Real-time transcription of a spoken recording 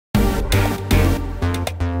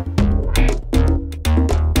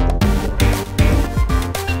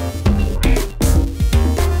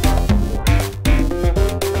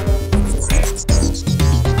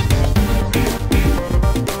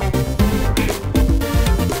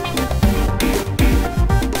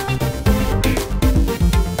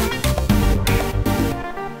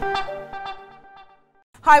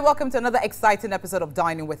Hi, welcome to another exciting episode of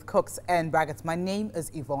Dining with Cooks and Braggots. My name is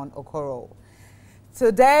Yvonne Okoro.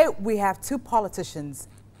 Today, we have two politicians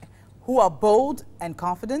who are bold and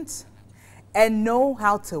confident and know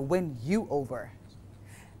how to win you over.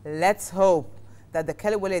 Let's hope that the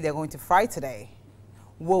Kelewele they're going to fry today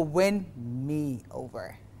will win me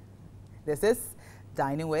over. This is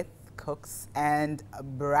Dining with Cooks and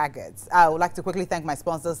Braggots. I would like to quickly thank my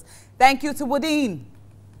sponsors. Thank you to Woodine,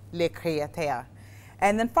 Le Createur.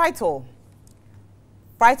 And then Phytol.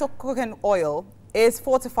 Phytol cooking oil is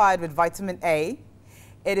fortified with vitamin A.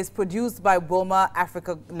 It is produced by Wilma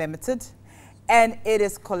Africa Limited, and it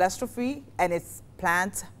is cholesterol-free and it's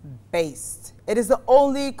plant-based. It is the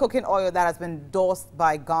only cooking oil that has been endorsed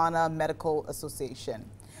by Ghana Medical Association.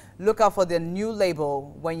 Look out for the new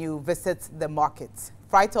label when you visit the market.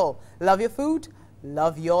 Phytol, love your food,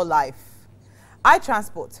 love your life. I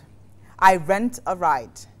transport. I rent a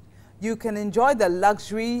ride. You can enjoy the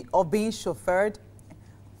luxury of being chauffeured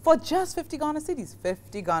for just 50 Ghana cedis,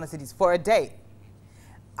 50 Ghana cedis for a day.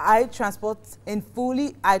 I transport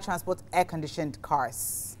air-conditioned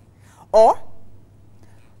cars. Or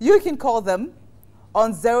you can call them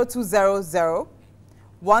on 0200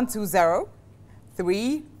 120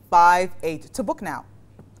 358 to book now.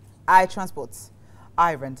 I transport.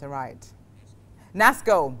 I rent a ride.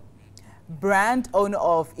 NASCO, brand owner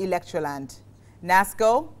of Electroland.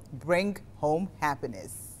 NASCO, bring home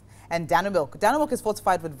happiness. And Dano Milk. Dano Milk is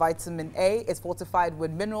fortified with vitamin A. It's fortified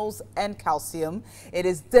with minerals and calcium. It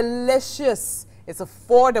is delicious. It's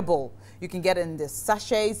affordable. You can get it in the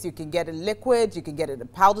sachets. You can get it in liquid. You can get it in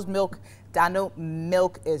powdered milk. Dano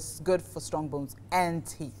Milk is good for strong bones and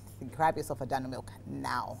teeth. You can grab yourself a Dano Milk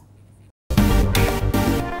now.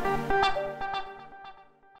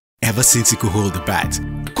 Ever since he could hold the bat,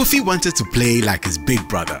 Kofi wanted to play like his big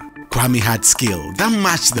brother. Kwame had skill that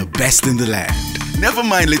matched the best in the land. Never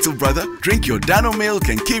mind, little brother, drink your Dano Milk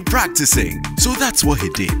and keep practicing. So that's what he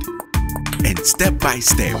did. And step by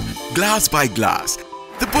step, glass by glass,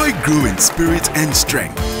 the boy grew in spirit and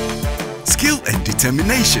strength, skill and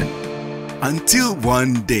determination, until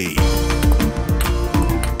one day.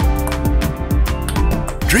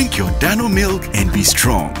 Drink your Dano Milk and be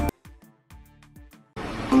strong.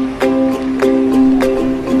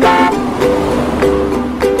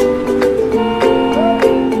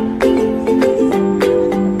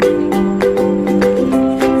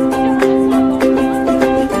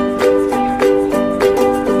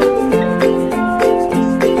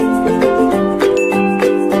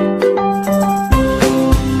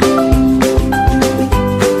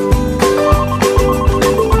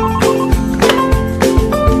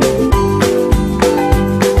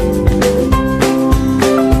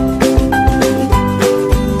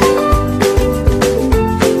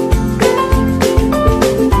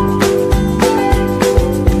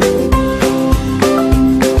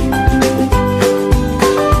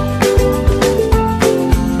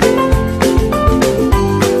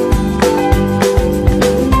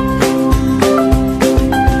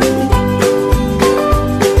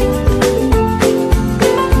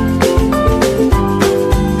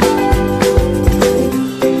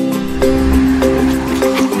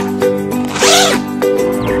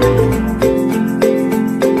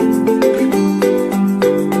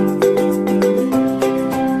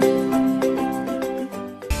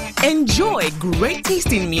 Enjoy great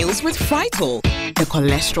tasting meals with Phytol, the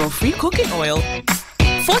cholesterol-free cooking oil,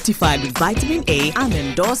 fortified with vitamin A and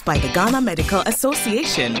endorsed by the Ghana Medical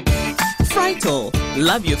Association. Phytol,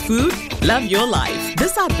 love your food, love your life.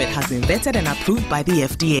 This advert has been vetted and approved by the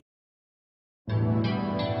FDA.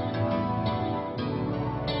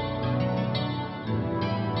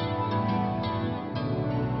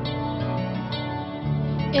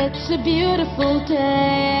 It's a beautiful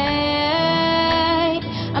day.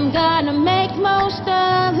 I'm gonna make most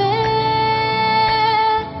of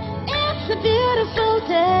it. It's a beautiful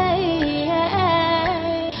day,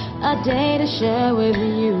 a day to share with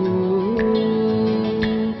you.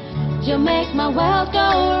 You'll make my world go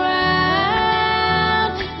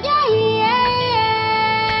round. Yeah, yeah,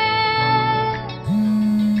 yeah.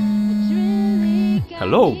 It's really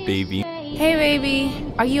Hello, baby. Hey baby,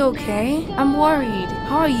 are you okay? I'm worried.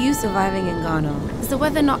 How are you surviving in Ghana? Is the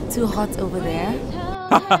weather not too hot over there?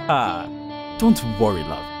 Don't worry,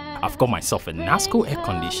 love. I've got myself a NASCO air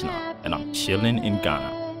conditioner and I'm chilling in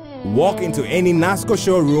Ghana. Walk into any NASCO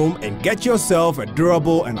showroom and get yourself a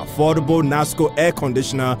durable and affordable NASCO air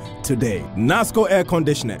conditioner today. NASCO air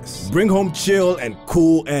conditioners. Bring home chill and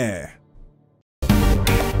cool air.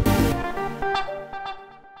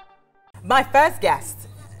 My first guest.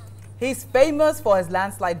 He's famous for his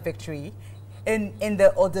landslide victory in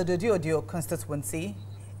the Odododio constituency.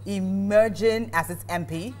 emerging as its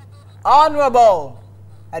MP, Honorable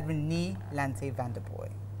Edwin Lante Vanderpuiye.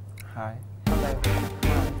 Hi. Hello.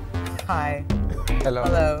 Hi. Hello.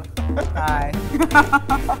 Hello. Hi.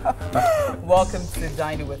 Welcome to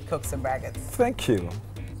Dining with Cooks and Braggarts. Thank you.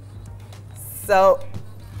 So,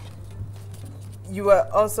 you were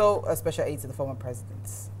also a special aide to the former president.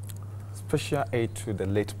 Special aide to the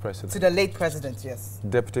late president. To the late president, yes.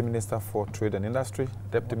 Deputy Minister for Trade and Industry,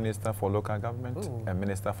 Deputy Minister for Local Government, and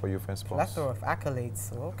Minister for Youth and Sports. Plethora of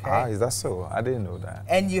accolades, okay. Ah, is that so? I didn't know that.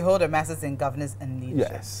 And you hold a master's in governance and leadership.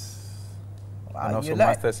 Yes. Wow, And also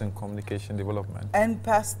masters in communication development. And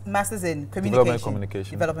masters in communication. Development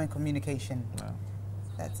communication. Development communication. Yeah.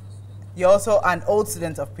 That's, you're also an old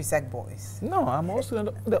student of Presec Boys. No, I'm also in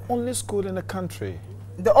the only school in the country.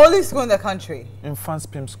 The only school in the country.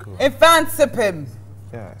 Infantipim School. Infantipim.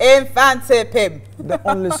 Yeah. Infantipim. The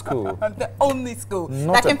only school. The only school.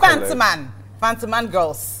 Not like Infantiman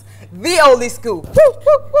girls. The only school.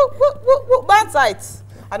 Band sites.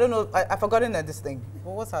 I don't know. I've forgotten this thing.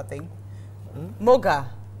 What's that thing? Moga.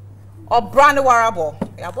 Or Brandawarabo.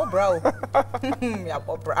 Yabo bro.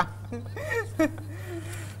 Yabo bra.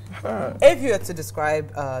 If you were to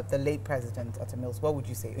describe the late president Otta Mills, what would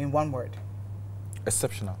you say in one word?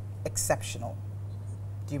 Exceptional. Exceptional.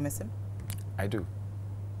 Do you miss him? I do.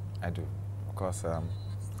 I do. Because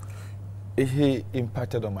he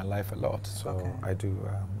impacted on my life a lot. So Okay. I do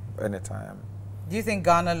anytime. Do you think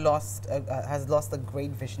Ghana has lost a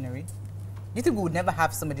great visionary? Do you think we would never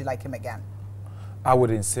have somebody like him again? I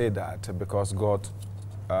wouldn't say that because God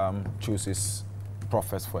chooses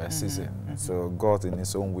prophets for a season. So God in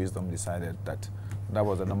his own wisdom decided that that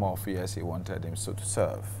was the number of years he wanted him to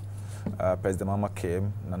serve. President Mama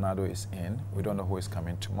came, Nanado is in. We don't know who is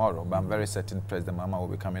coming tomorrow, but I'm very certain President Mama will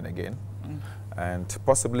be coming again. And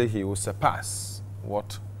possibly he will surpass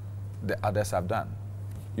what the others have done.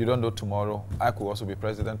 You don't know tomorrow. I could also be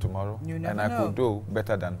president tomorrow. You never and I know. could do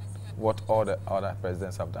better than what all the other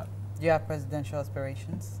presidents have done. Do you have presidential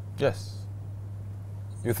aspirations? Yes.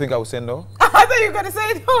 You think I would say no? I thought you were going to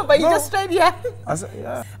say no, but you just straight yeah. I said,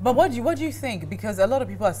 yeah. But what do you think? Because a lot of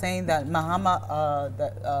people are saying that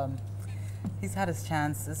Mahama, he's had his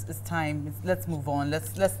chance. It's time. Let's move on.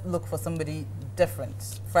 Let's look for somebody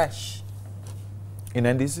different, fresh. In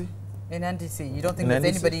NDC? In NDC, you don't think In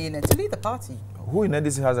there's NDC? anybody in it to lead the party? Who in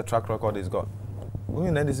NDC has a track record he's got? Who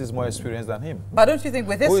in NDC is more experienced than him? But don't you think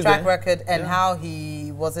with Who his is track there? record and Yeah. how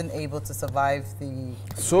he wasn't able to survive the...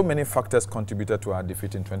 So many factors contributed to our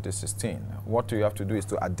defeat in 2016. What you have to do is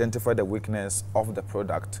to identify the weakness of the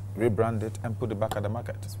product, rebrand it, and put it back at the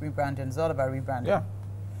market. It's rebranding. It's all about rebranding. Yeah.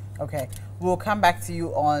 Okay, we'll come back to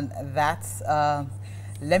you on that.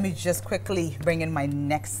 Let me just quickly bring in my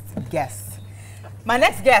next guest. My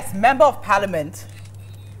next guest, Member of Parliament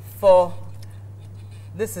for...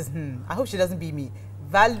 This is, I hope she doesn't beat me.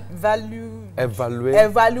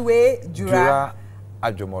 Evaluate Jura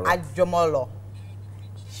Ajomolo.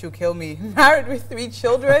 She'll kill me. Married with 3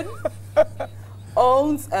 children.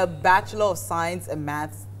 Owns a Bachelor of Science and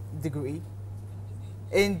Maths degree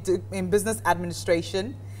in business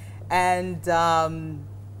administration. And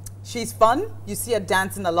she's fun. You see her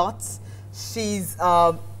dancing a lot. She's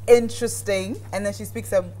interesting. And then she speaks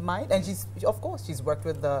her mind. And of course, she's worked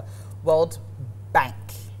with the World Bank.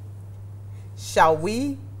 Shall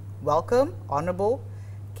we welcome Honorable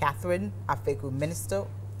Catherine Afeku, Minister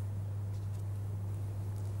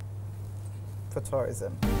for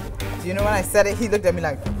Tourism. Do you know when I said it, he looked at me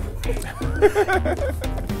like...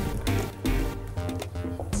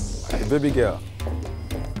 Hey, baby girl.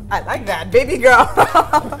 I like that, baby girl.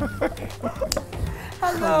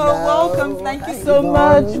 Hello, welcome. Thank you so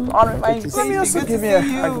much for honoring my invitation. Let me also give me a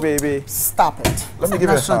hug, baby. Stop it. Let me give you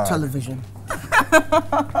a National hug. television.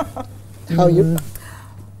 How are you?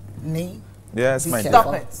 Me? Yes, my Stop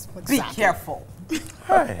girl. it. Be careful.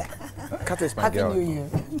 Hi. Kat is my Happy girl. New Year.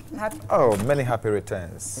 Oh, many happy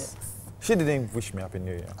returns. She didn't wish me Happy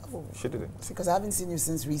New Year. She didn't. Because I haven't seen you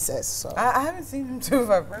since recess, so. I haven't seen him too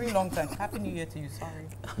for a very long time. Happy New Year to you, sorry.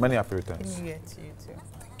 Many happy Happy returns. New Year to you too.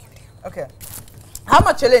 Okay. How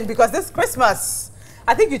much chilling? Because this Christmas,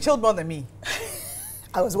 I think you chilled more than me.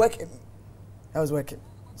 I was working.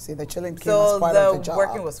 See, the chilling came So as part of the job.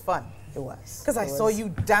 working was fun. It was. Because I saw you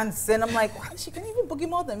dancing. I'm like, wow, she can even boogie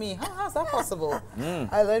more than me. How's that possible?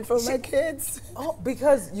 I learned from my kids. Oh,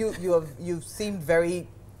 because you seemed very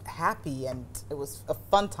happy and it was a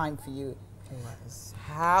fun time for you. It was.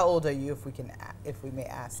 How old are you, if we may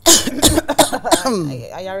ask?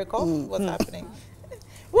 I recall what's happening.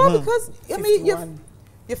 Well, because I mean, 51.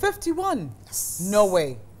 you're 51. Yes. No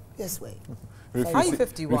way. Yes, way. How are you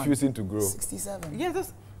 51? Refusing to grow. 67. Yeah,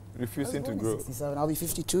 that's refusing to grow. 67. I'll be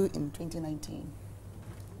 52 in 2019.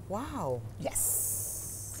 Wow.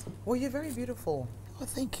 Yes. Well, you're very beautiful. Oh,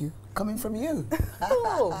 thank you. Coming from you.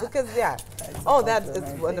 Oh, because, yeah. Oh, that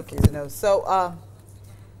is wonderful to know. So,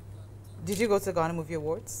 did you go to Ghana Movie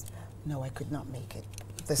Awards? No, I could not make it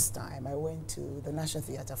this time. I went to the National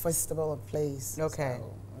Theatre Festival of Plays. Okay.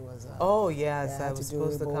 So it was, oh, yes, yeah, I was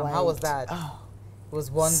supposed to come. White. How was that? Oh, it was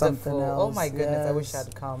wonderful. else, Oh, my goodness, I wish yes.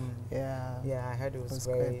 I'd come. Yeah. Yeah, I heard it was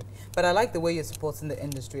great. great. But I like the way you're supporting the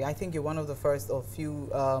industry. I think you're one of the first or few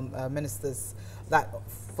ministers that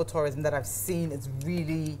for tourism that I've seen. It's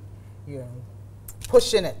really, you know,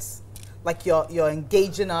 pushing it. Like you're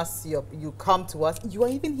engaging us. You come to us. You are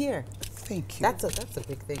even here. Thank you. That's a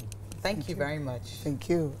big thing. Thank you very much. Thank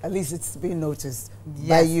you. At least it's been noticed Yes,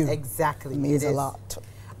 by you. exactly. It means It a is. lot.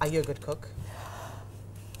 Are you a good cook?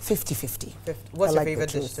 50-50. What's I your like the favorite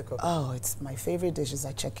dish truth. to cook? Oh, it's my favorite dish is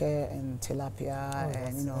acheke and tilapia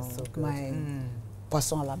and you know that's so good. my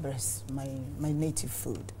poisson à la braise, my native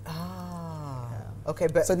food. Ah, okay,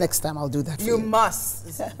 but So next time I'll do that. you for you.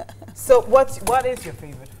 must. So what is your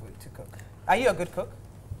favorite food to cook? Are you a good cook?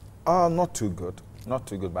 Not too good. Not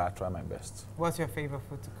too good, but I try my best. What's your favorite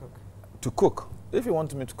food to cook? To cook, if you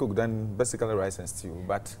want me to cook, then basically rice and stew.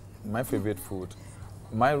 But my favorite food,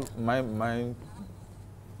 my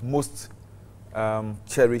most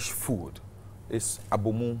cherished food is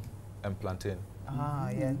abomu and plantain. Ah,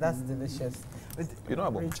 yeah, that's delicious. You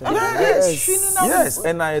know abomu? Yes. Yes,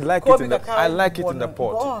 and I like it in the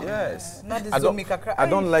pot. Oh, Yes. not the I don't, zomi kakra. I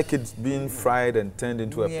don't like it being fried and turned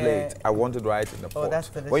into a Yeah. plate. I want it right in the pot.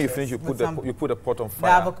 that's When you delicious. finish, With you put the pot on The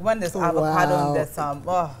fire. when there's avocado Wow. and there's some,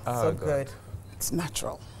 so God. good. It's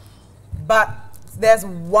natural. But there's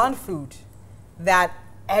one food that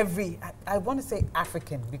I want to say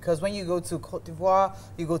African, because when you go to Cote d'Ivoire,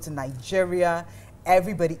 you go to Nigeria,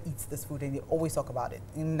 everybody eats this food and they always talk about it.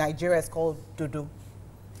 In Nigeria, it's called dodo.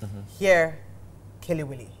 Here,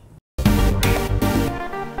 kiliwili.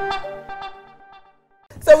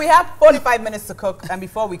 So we have 45 minutes to cook, and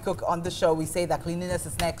before we cook on the show, we say that cleanliness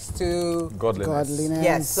is next to Godliness. Godliness.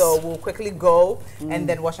 Yes, so we'll quickly go and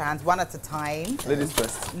then wash our hands one at a time. Ladies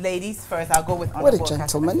first. Ladies first, I'll go with What a honorable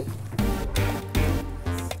gentleman.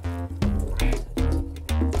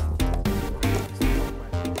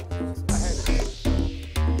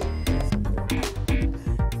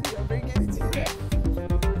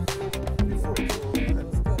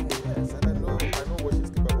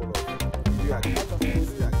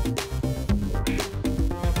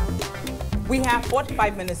 We have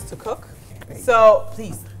 45 minutes to cook. So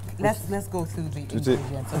please, let's go through the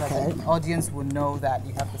ingredients so that the audience will know that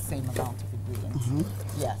you have the same amount of ingredients.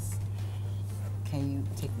 Yes. Can you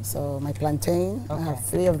take me? So my plantain, I have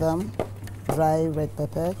 3 of them, dry red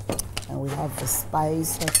pepper, and we have the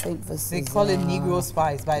spice. I think this They is call it Negro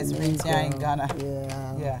spice, but it's Negro, here in Ghana.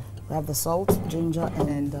 Yeah. Yeah. We have the salt, ginger,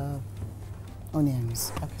 and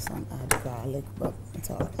onions. Okay. Some add garlic, but it's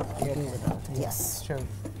all right. I'll Yeah, do okay. without it. Yes. True,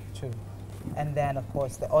 true. And then, of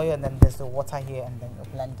course, the oil, and then there's the water here, and then the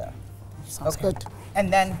blender. Sounds good.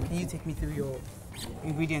 And then, can you take me through your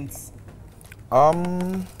ingredients?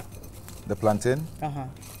 The plantain,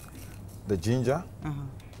 the ginger,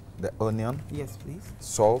 the onion, Yes, please.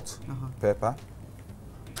 salt, pepper,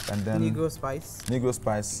 and then Negro spice. Negro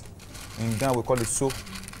spice. In Ghana we call it so.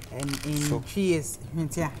 And in So- Chi is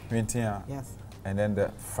mintia. Mintia. Yes. And then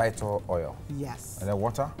the phyto oil. Yes. And then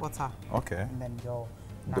water. Water. Okay. And then your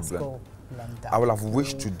The Nasco blender. I would have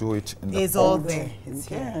wished to do it in the It's all pot. there. It's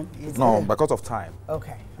here. It's No, there. because of time.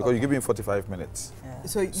 Okay. Because you give me 45 minutes.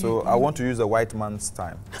 So, I want to use the white man's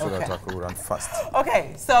time so that Okay. I could run fast.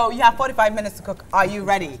 Okay, so you have 45 minutes to cook. Are you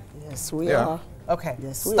ready? Yes, we Yeah. are. Okay.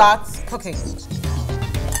 Yes, we Start cooking.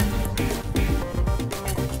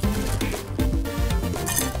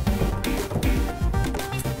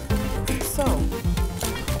 So,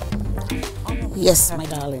 Yes, my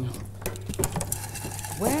darling.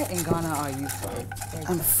 where in Ghana are you from?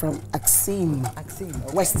 I'm from Axim, Axim.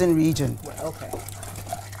 Okay. Western region. Okay.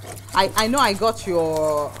 I know I got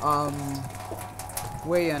your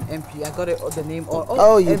where you're an MP. I got it the name.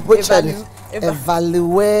 Oh, you butchered it.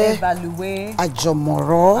 Evaluate Evaluate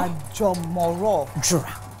Ajomoro Ajomoro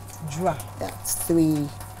Dra. Dra. That's 3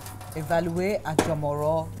 Evaluate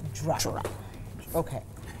Ajomoro Dra. Dra. Okay.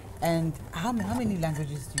 And how many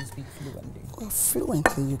languages do you speak fluently? Well,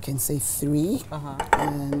 fluently, you can say 3,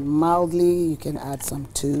 and mildly, you can add some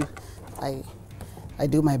 2. I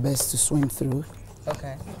do my best to swim through.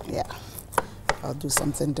 Okay. Yeah, I'll do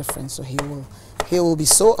something different, so he will be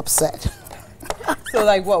so upset. So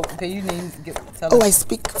like what? Can you tell us? I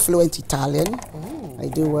speak fluent Italian. Ooh. I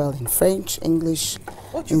do well in French, English,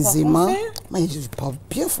 Nzima. Mais je parle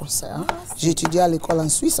bien français. J'ai étudié à l'école en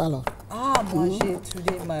Suisse alors. Ah, moi j'ai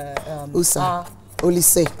étudié où ça? Au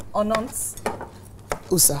lycée. En Nantes.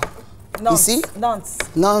 Où ça? Nantes. Ici? Nantes.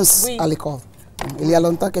 Nantes, oui. à l'école. Il y a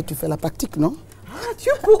longtemps que tu fais la pratique, non? Ah, tu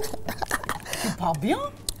parles bien?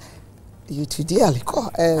 J'ai étudié à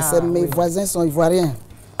l'école. Mes voisins sont ivoiriens.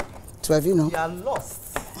 Tu as vu, non? You are lost.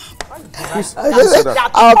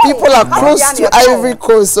 Our people are close to Ivory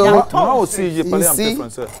Coast, so... Moi aussi, j'ai parlé un peu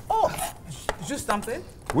français. Oh, juste un peu?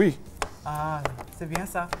 Oui. Ah, c'est bien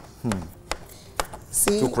ça.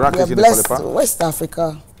 See, we are blessed West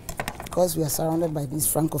Africa because we are surrounded by these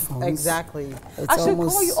francophones. Exactly. I should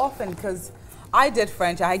call you often because I did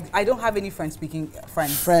French. I don't have any French-speaking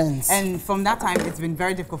friends. And from that time, it's been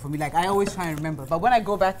very difficult for me. Like, I always try and remember. But when I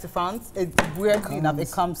go back to France, weirdly enough, it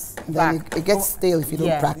comes back. It gets stale if you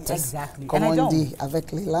don't practice. Exactly. Comme on dit,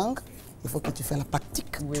 avec les langues, il faut que tu fasses la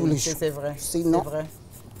pratique tous les jours. C'est vrai. Sinon,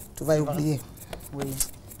 tu vas oublier. Oui.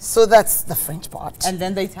 So that's the French part. And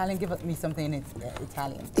then the Italian, give me something in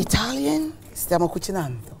Italian. Italian? Stiamo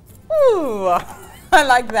cucinando. Ooh, I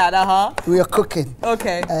like that, We are cooking.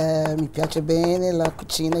 Okay. Mi piace bene la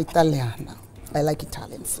cucina italiana. I like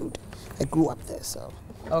Italian food. I grew up there, so.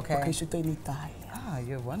 Okay. Cresciuto in Italia. Ah,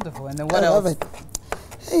 you're wonderful. And then what else? I love it.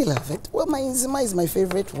 I love it. Well, my Nzima is my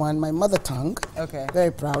favorite one, my mother tongue. Okay.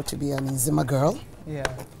 Very proud to be an Nzima girl. Yeah.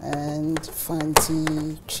 And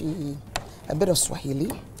Fanti, Chi, a bit of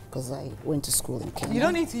Swahili, because I went to school in Kenya. You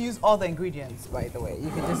don't need to use all the ingredients, by the way. You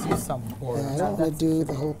can just use some. Yeah, I don't want to do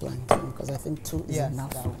the whole plantain, because I think 2 is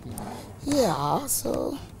enough. Yeah,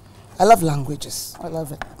 so I love languages. I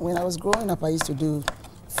love it. When I was growing up, I used to do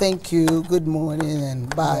thank you, good morning,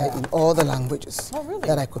 and bye in all the languages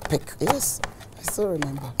that I could pick. Yes, I still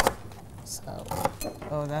remember. So,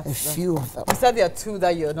 a few of them. You said there are 2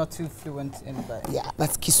 that you're not too fluent in, but... Yeah,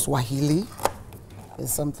 that's Kiswahili.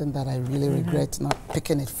 It's something that I really regret not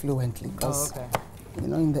picking it fluently, because, you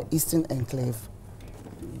know, in the Eastern Enclave,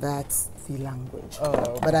 that's the language.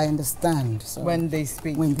 But I understand. So when they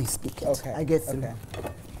speak? When they speak it. Okay. I get through.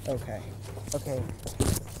 Okay.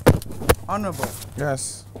 Honorable.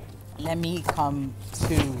 Yes. Let me come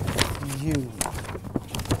to you.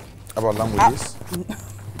 About languages?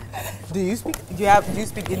 Do you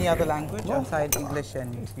speak any other language outside English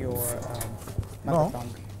and your mother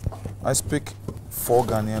tongue? I speak 4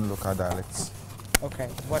 Ghanaian local dialects. Okay.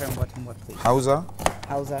 What please? Hausa.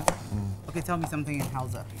 Hausa? Okay, tell me something in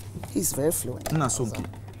Hausa. He's very fluent. Nasunki.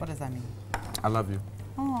 What does that mean? I love you.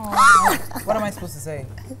 Oh. What am I supposed to say?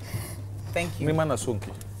 Thank you. Mima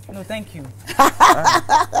Nasunki. No, thank you.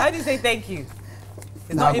 How do you say thank you?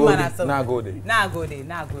 It's not Nagode.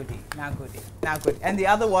 Nagode. And the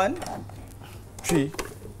other one? Tree.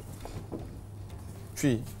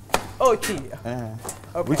 Oh, tree.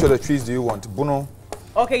 Okay. Which of the trees do you want? Bono?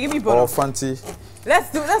 Okay, give me Bono. Or Fanti?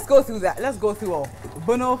 Let's go through that. Let's go through all.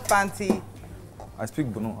 Bono, Fanti. I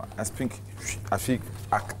speak Bono. I speak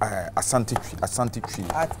Asante tree.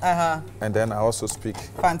 And then I also speak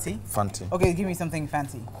Fanti. Okay, give me something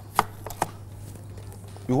Fanti.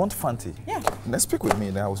 You want Fanti? Yeah. Let's speak with me,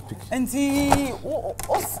 then I will speak. And say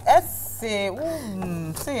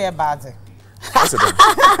bad.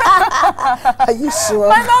 Are you sure?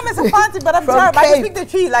 My mom is a Fanti, but I'm sorry, but I speak the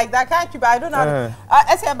tree like that, can't you? But I don't know.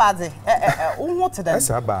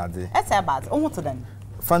 What to them?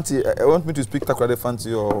 Fanti, I want me to speak Takrade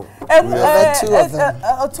Fanti or... two of them.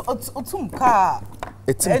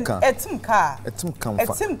 Etimka.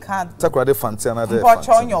 Takrade Fanti another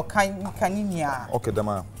Fanti. Okay,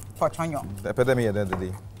 Dama. The epidemic at the end of the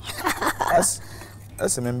day.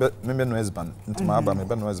 As a member no husband. Into my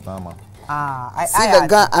member no husband. See the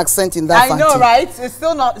Ga accent in that Fanti. I know, right? It's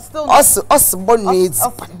still not. Us born needs.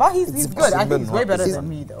 But he's good. I think he's way better than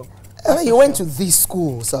me, though. You went to this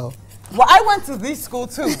school, so... Well, I went to this school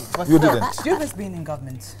too. But you didn't. Do you miss being in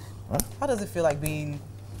government? Huh? How does it feel like being,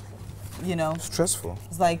 you know? Stressful.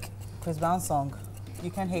 It's like Chris Brown's song.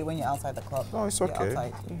 You can't hate when you're outside the club. No, it's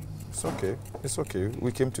okay. It's okay. It's okay.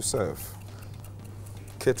 We came to serve.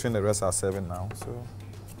 Catering, the rest are serving now, so...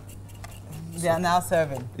 They are now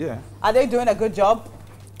serving? Yeah. Are they doing a good job?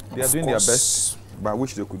 They are doing their best, but I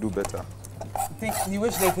wish they could do better. You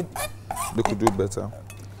wish they could... They could do better.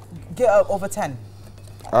 Get over 10.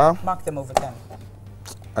 Mark them over 10.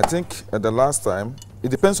 I think the last time, it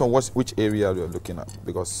depends on which area you're looking at,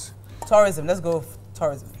 because... Tourism, let's go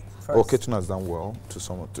tourism first. Oh, Ketuna has done well to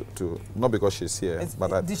someone, not because she's here,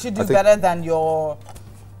 but did she do better than your...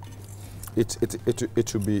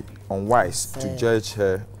 It would be unwise to judge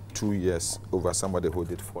her 2 years over somebody who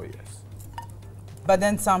did 4 years. But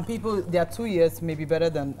then some people, their 2 years may be better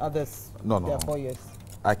than others. No, no. Their 4 years.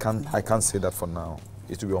 I can't say that for now.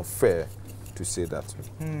 It would be unfair to say that.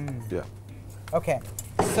 Yeah. Okay.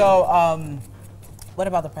 So, what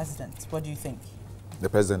about the president? What do you think? The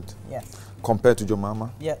president? Yes. Compared to Joe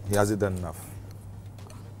Mama? Yeah. He hasn't done enough.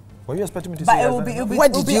 What are you expecting me to but say? It would be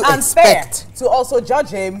what did you unfair expect? to also judge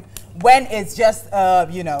him when it's just,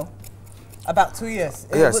 you know, about 2 years.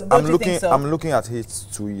 Yes, I'm looking at his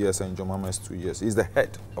 2 years and Joe Mama's 2 years. He's the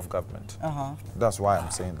head of government. That's why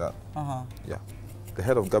I'm saying that. Yeah. The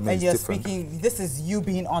head of government and you're is different. speaking, this is you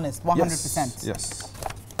being honest, 100%. Yes.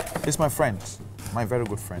 He's my friend, my very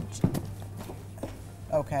good friend.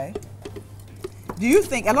 Okay. Do you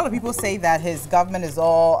think, a lot of people say that his government is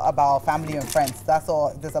all about family and friends. That's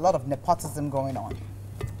all, there's a lot of nepotism going on.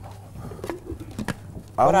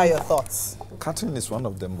 What are your thoughts? Catherine is one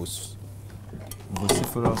of the most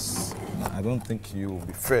vociferous. I don't think you will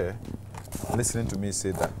be fair listening to me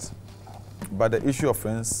say that. But the issue of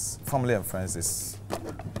friends, family and friends is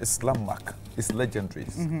landmark. It's legendary.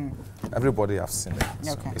 Everybody has seen it.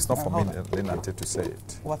 So Okay. it's not for me, Lenante, to say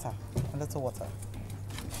it. Water, a little water.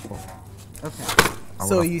 Oh. Okay. I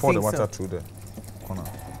So will you pour think the water so? through the corner.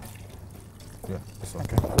 Yeah, it's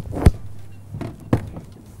okay.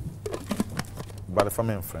 But the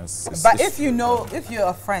family and friends. But if you know, if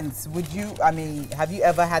you're friends, would you, I mean, have you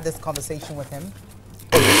ever had this conversation with him?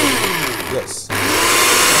 Yes.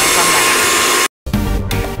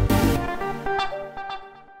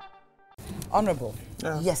 Honorable.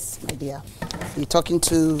 Yes, my dear. You talking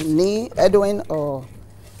to me, Edwin, or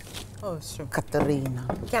Oh, sure. Katerina?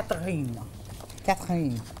 Catherine.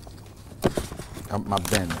 My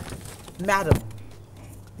Ben. Madam.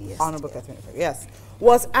 Yes. Honorable Catherine. Yes.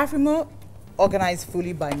 Was Afrima organized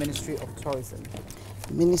fully by Ministry of Tourism?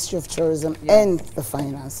 Ministry of Tourism Yes. and the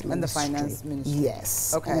Finance Ministry. And the Finance Ministry.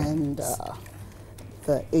 Yes. Okay. And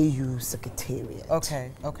the AU Secretariat.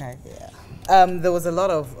 Okay, okay. Yeah. There was a lot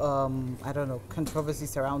of, I don't know, controversy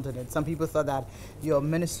surrounding it. Some people thought that your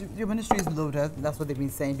ministry is loaded. That's what they've been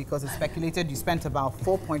saying, because it's speculated you spent about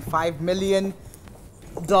 $4.5 million.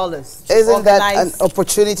 Isn't that an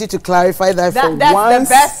opportunity to clarify that for that's once?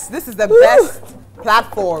 the best. This is the best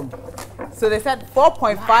platform. So they said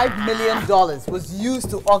 $4.5 million was used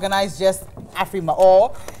to organize just Afrima.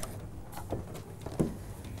 Or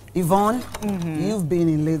Yvonne, you've been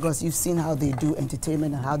in Lagos, you've seen how they do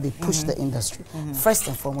entertainment and how they push the industry. First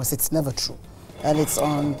and foremost, it's never true. And it's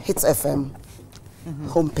on Hits FM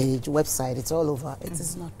homepage, website, it's all over. It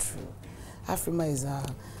is not true. Afrima is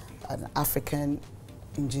an African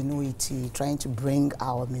ingenuity trying to bring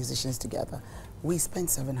our musicians together. We spent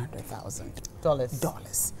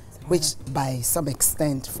 $700,000, which by some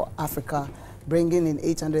extent for Africa, bringing in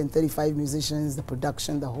 835 musicians, the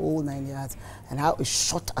production, the whole 9 yards, and how it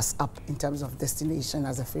shot us up in terms of destination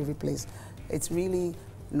as a favorite place. It's really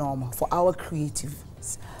normal for our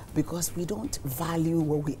creatives, because we don't value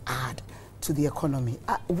what we add to the economy.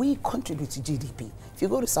 We contribute to GDP. If you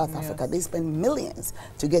go to South Africa, they spend millions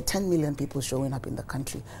to get 10 million people showing up in the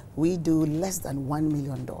country. We do less than $1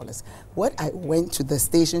 million. What I went to the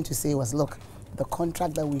station to say was, look, the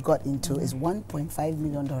contract that we got into is $1.5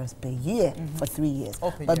 million per year for 3 years.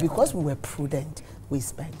 But because we were prudent, we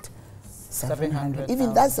spent 700.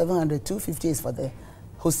 Even that 700, 250 is for the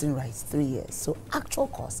hosting rights, 3 years. So actual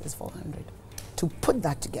cost is 400 to put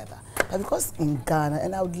that together. But because in Ghana,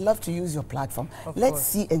 and I would love to use your platform, let's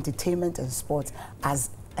see entertainment and sports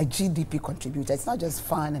as a GDP contributor. It's not just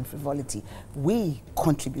fun and frivolity. We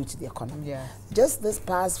contribute to the economy. Yes. Just this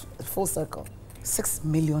past full circle, $6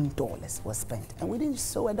 million was spent, and we didn't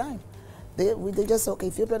sow a dime. They just said, okay,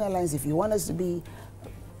 Ethiopian Airlines, if you want us to be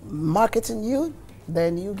marketing you,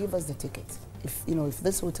 then you give us the tickets. If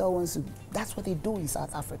this hotel wants to, that's what they do in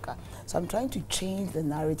South Africa. So I'm trying to change the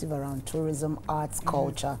narrative around tourism, arts,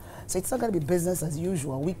 culture. So it's not going to be business as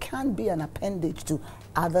usual. We can't be an appendage to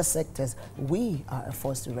other sectors. We are a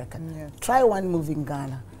force to reckon. Yes. Try one movie in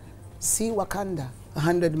Ghana. See Wakanda,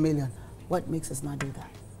 100 million. What makes us not do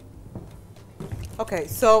that? okay,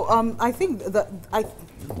 so I think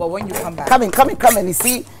well, when you come back, Come in. You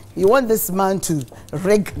see, you want this man to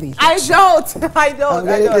rig the. I don't. I'm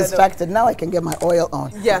getting distracted. Now I can get my oil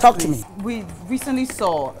on. Yes, Talk please. to me. We recently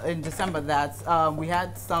saw in December that we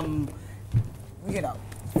had some,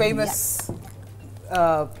 famous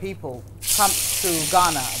people come to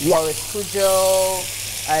Ghana. Boris Kujo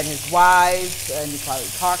and his wife and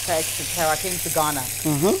Carter came to Ghana.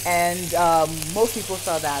 And most people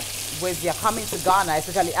saw that with their coming to Ghana,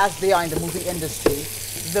 especially as they are in the movie industry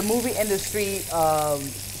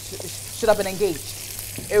should have been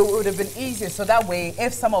engaged it would have been easier. So that way,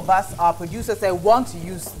 if some of us are producers that want to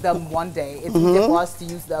use them one day, it's easier for us to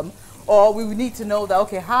use them. Or we would need to know that,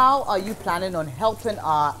 okay, how are you planning on helping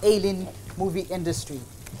our ailing movie industry?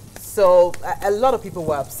 So a lot of people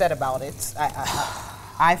were upset about it.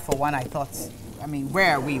 I for one, I thought, I mean,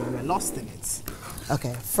 where are we? We were lost in it.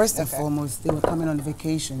 Okay, first and foremost, they were coming on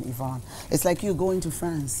vacation, Yvonne. It's like you going to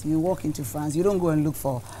France. You walk into France. You don't go and look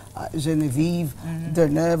for Genevieve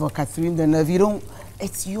Deneuve or Catherine Deneuve. You don't.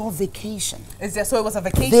 It's your vacation. So it was a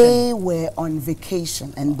vacation? They were on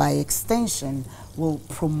vacation, and by extension, will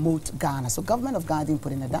promote Ghana. So government of Ghana didn't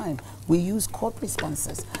put in a dime. We use corporate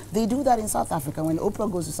sponsors. They do that in South Africa. When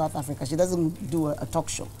Oprah goes to South Africa, she doesn't do a talk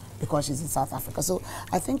show because she's in South Africa. So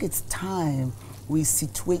I think it's time we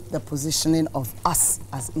situate the positioning of us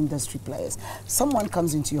as industry players. Someone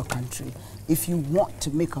comes into your country, if you want to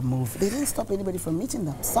make a move, they didn't stop anybody from meeting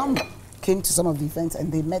them. Some came to some of the events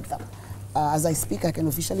and they met them. As I speak, I can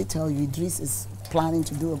officially tell you, Idris is planning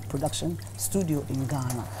to do a production studio in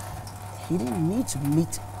Ghana. He didn't need to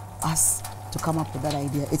meet us to come up with that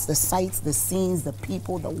idea. It's the sights, the scenes, the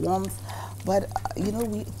people, the warmth. But, you know,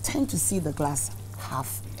 we tend to see the glass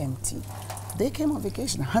half empty. They came on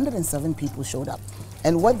vacation. 107 people showed up.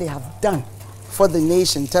 And what they have done for the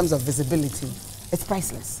nation in terms of visibility, it's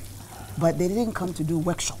priceless. But they didn't come to do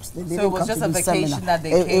workshops. They didn't so it was come just to a do vacation seminar. that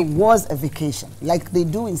they came? It was a vacation, like they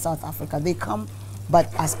do in South Africa. They come,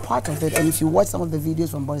 but as part of it, and if you watch some of the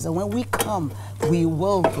videos from Boris, when we come, we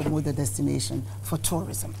will promote the destination for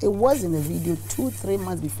tourism. It was in the video 2-3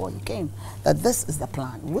 months before he came that this is the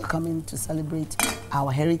plan. We're coming to celebrate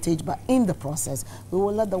our heritage, but in the process, we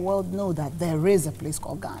will let the world know that there is a place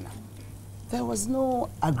called Ghana. There was no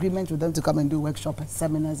agreement with them to come and do workshop and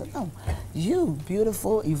seminars. No, you,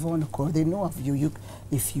 beautiful Yvonne Okoro, they know of you.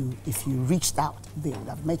 If you reached out, they would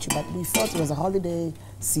have met you. But we thought it was a holiday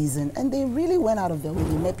season, and they really went out of their way.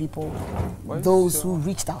 They met people, those who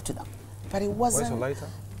reached out to them. But it wasn't.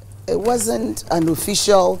 It wasn't an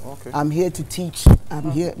official. Okay. I'm here to teach.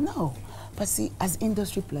 I'm here. No, but see, as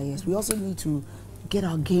industry players, we also need to get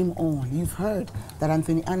our game on. You've heard that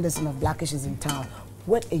Anthony Anderson of Blackish is in town.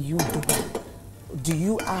 What are you doing? Do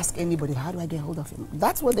you ask anybody, how do I get hold of him?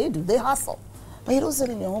 That's what they do. They hustle. But you don't sit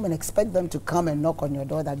in your home and expect them to come and knock on your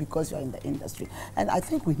door that because you're in the industry. And I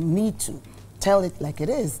think we need to tell it like it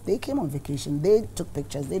is. They came on vacation. They took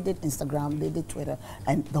pictures. They did Instagram. They did Twitter.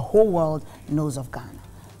 And the whole world knows of Ghana.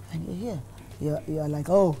 And you're here. You're like,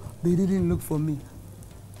 oh, they didn't look for me.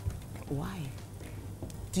 Why?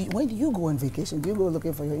 When do you go on vacation? Do you go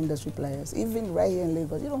looking for your industry players? Even right here in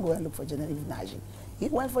Lagos, you don't go and look for Genevieve Naji. You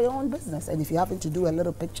went for your own business. And if you happen to do a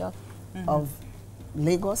little picture of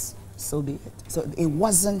Lagos, so be it. So it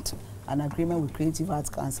wasn't an agreement with Creative Arts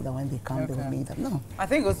Council that when they come, they will meet them. No. I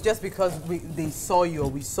think it was just because they saw you, or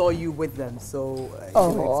we saw you with them. So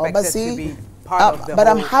you expected see, to be part of the but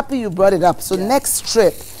whole. I'm happy you brought it up. So next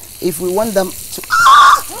trip, if we want them to...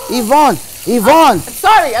 Yvonne!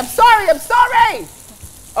 I'm sorry!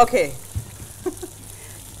 Okay.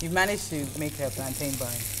 You managed to make a plantain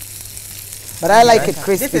bun. But I like it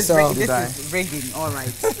crispy, this so... This is rigging, all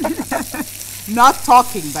right. Not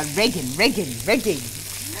talking, but rigging.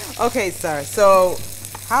 Okay, sir. So,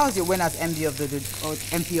 how is your win as MP of the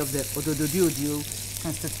Ododo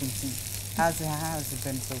constituency? How has it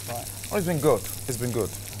been so far? Oh, it's been good.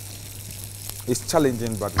 It's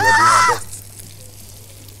challenging, but we are doing our best.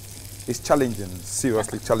 It's challenging,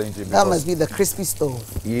 seriously challenging. That must be the crispy stove.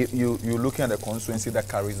 You're looking at the constituency that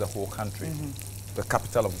carries the whole country, the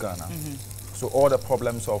capital of Ghana. So all the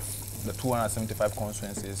problems of the 275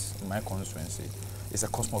 constituencies, my constituency, is a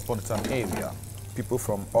cosmopolitan area. People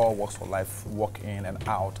from all walks of life walk in and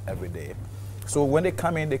out every day. So when they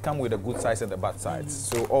come in, they come with the good sides and the bad sides.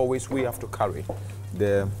 So always we have to carry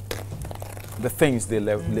the things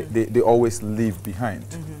they always leave behind.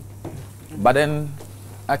 But then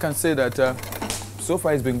I can say that so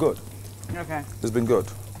far it's been good. Okay. It's been good.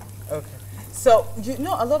 Okay. So, you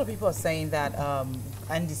know, a lot of people are saying that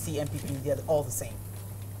NDC, MPP, they're all the same.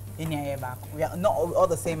 In your back. We are not all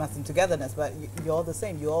the same as in togetherness, but you're all the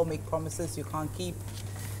same. You all make promises you can't keep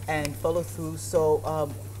and follow through.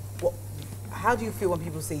 So, how do you feel when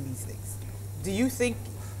people say these things? Do you think...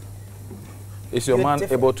 Is your man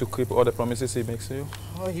able to keep all the promises he makes to you?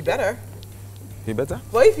 Oh, he better. He better?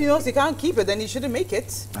 Well, if he knows he can't keep it, then he shouldn't make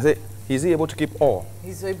it. I say, is he able to keep all?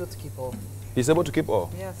 He's able to keep all. He's able to keep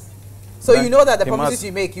all? Yes. So then you know that the promises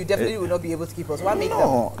you make, you definitely will not be able to keep all. So why make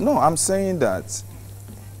them? No, I'm saying that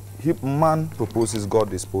man proposes,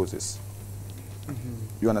 God disposes.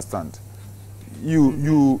 You understand?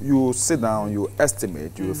 You sit down, you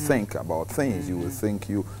estimate, you think about things, you will think,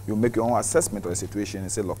 you make your own assessment of the situation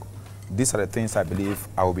and say, look, these are the things I believe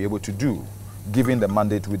I will be able to do, given the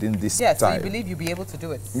mandate within this time. So you believe you'll be able to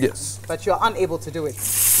do it? Yes. But you're unable to do it?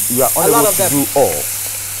 You are unable to do all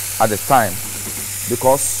at the time,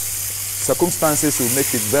 because circumstances will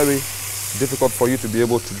make it very difficult for you to be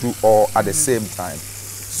able to do all at the same time.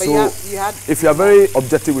 But So if you are very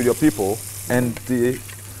objective with your people and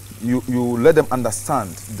you let them understand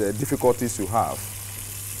the difficulties you have,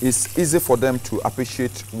 it's easy for them to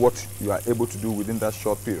appreciate what you are able to do within that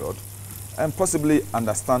short period and possibly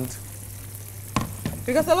understand.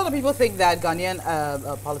 Because a lot of people think that Ghanaian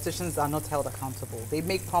politicians are not held accountable. They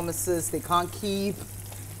make promises they can't keep.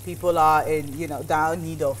 People are in, dire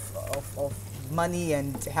need of money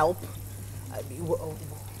and help.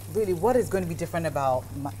 Really, what is going to be different about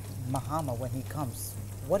Mahama when he comes?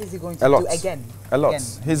 What is he going to do again? A lot.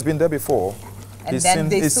 He's been there before. And then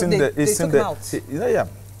they took him out. Yeah,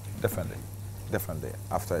 definitely.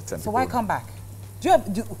 After a time. So why come back?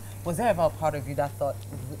 Was there ever a part of you that thought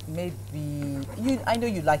maybe I know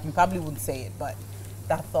you probably wouldn't say it, but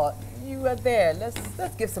that thought you were there.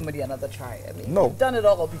 Let's give somebody another try. I mean, you've done it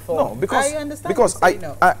all before. No, because I understand. Because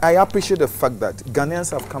I appreciate the fact that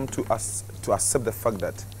Ghanaians have come to us to accept the fact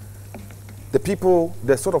that the people,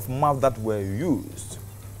 the sort of mouth that were used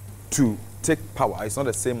to take power, it's not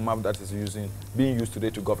the same mouth that is being used today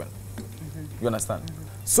to govern. You understand?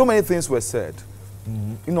 So many things were said.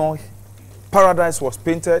 Paradise was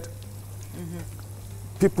painted.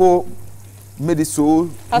 People made it so.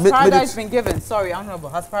 Has paradise been given? Sorry, Honorable.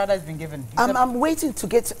 Has paradise been given? I'm waiting to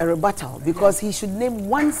get a rebuttal because he should name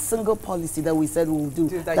one single policy that we said we'll do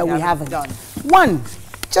that we haven't done. One.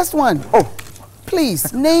 Just one. Oh.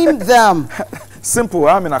 Please, name them. Simple.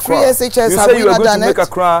 I'm in Accra. Free SHS, you have say we you are not going done to make it?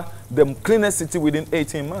 Accra the cleanest city within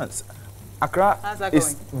 18 months. Accra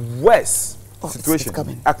is worse situation. It's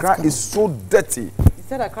coming. Accra is so dirty. He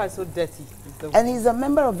said Accra is so dirty. And he's a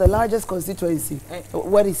member of the largest constituency.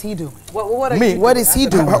 What is he doing? What is he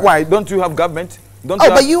doing? Why? Don't you have government?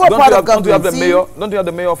 But you are part of government. Don't you have the mayor? Don't you have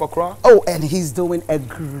the mayor of Accra? Oh, and he's doing a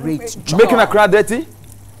great job. Making Accra dirty?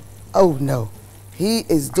 Oh, no. He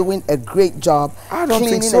is doing a great job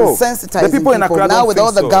cleaning and sensitizing the people in Accra now with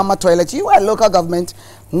all the Gamma toilets. You are local government.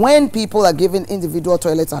 When people are given individual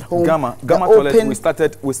toilets at home, Gamma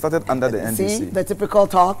toilets, we started under the NDC. See, the typical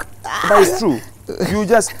talk. But it's true.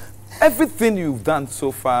 Everything you've done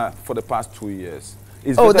so far for the past 2 years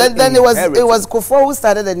is then it was Kufuor who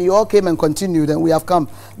started and you all came and continued and we have come.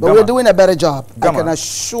 But we're doing a better job. I can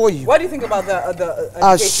assure you. What do you think about the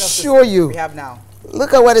educational system we have now?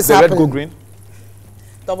 Look at what is happening. The red, go green?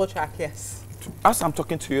 Double track, yes. As I'm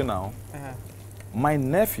talking to you now, my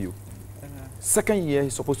nephew, second year,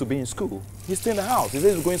 he's supposed to be in school. He's still in the house. He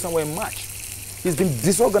says he's going somewhere in March. He's been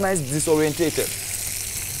disorganized, disorientated.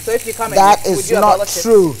 So if you come that is not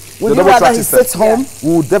true. Would you rather he sits home? We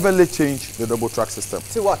will definitely change the double track system.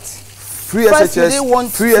 To what? Free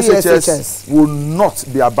SHS will not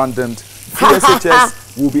be abandoned. Free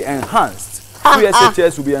SHS will be enhanced. Free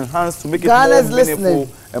SHS will be enhanced to make it more meaningful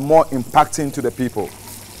and more impacting to the people.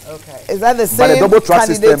 Okay. Is that the same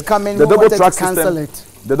candidate coming who wanted to cancel it?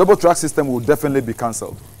 The double track system will definitely be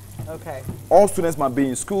cancelled. Okay. All students must be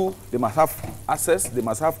in school. They must have access. They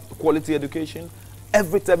must have quality education.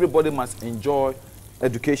 Everybody must enjoy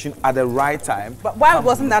education at the right time. But why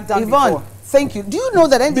wasn't that done before? Thank you. Do you know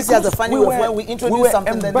that NDC has a funny way when we introduce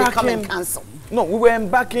something then they come and cancel? No, we were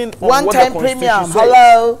embarking on one-time premium.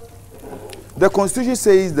 Hello. The Constitution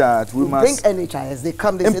says that we must bring NHIS. They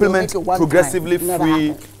come. They implement say they progressively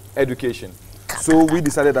free education. So we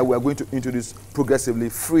decided that we are going to introduce progressively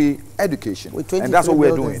free education, and that's what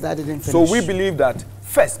we're doing. So we believe that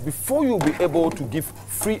first, before you'll be able to give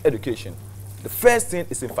free education, the first thing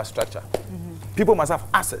is infrastructure. People must have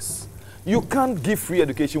access. You can't give free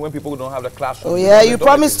education when people don't have the classroom. Oh yeah, you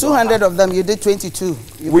promised 200 of them. You did 22.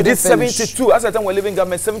 We did 72. As the time we're leaving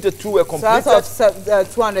government, 72 were completed. So out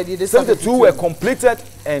of 200, you did 72 were completed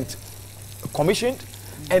and commissioned,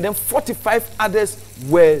 and then 45 others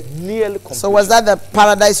were nearly completed. So was that the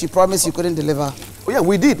paradise you promised you couldn't deliver? Oh yeah,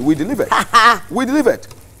 we did. We delivered. We delivered.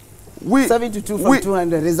 72 from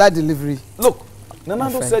 200. Is that delivery? Look.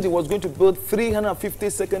 Nanando said he was going to build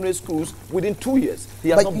 350 secondary schools within 2 years. He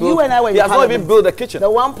has not built. You and I were he has not even built a kitchen. The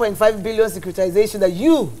 1.5 billion securitization that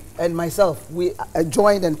you and myself we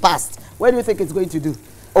joined and passed. Where do you think it's going to do?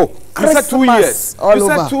 Oh, you said 2 years. You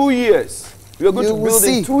said 2 years. We are going to build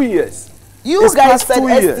in 2 years. You guys said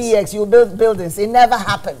STX, you build buildings. It never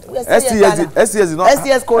happened. STX is not.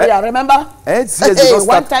 STX Korea, remember? STX did not start.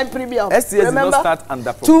 One-time premium. STX did not start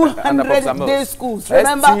under 200-day schools,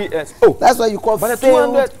 remember? STX. Oh, that's what you call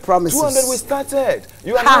failed promises. 200 we started.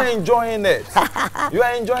 You are not enjoying it. You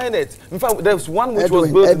are enjoying it. In fact, there's one which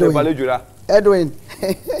was built in the Valley Jura. Edwin.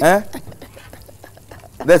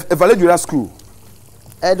 The Valley Jura school.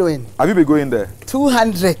 Edwin. Have you been going there?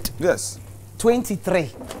 200. Yes. 23.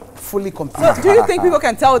 Fully completed. So do you think people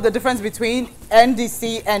can tell the difference between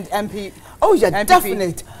NDC and MP? Oh yeah, MPP?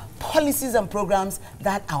 Definite. Policies and programs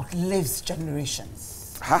that outlives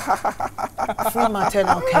generations. Free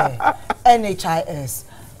maternal care, NHIS.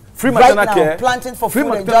 Free maternal care. Planting for free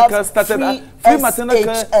food and jobs. Free maternal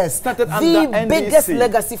care started under NDC. The biggest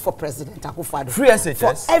legacy for President Akufo-Addo. Free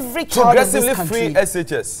SHS. For every child in this country. Progressively free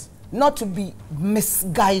SHS. Not to be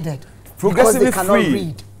misguided. Progressively because they cannot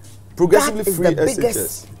read. Progressively free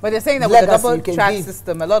SHS. But they're saying that with a double track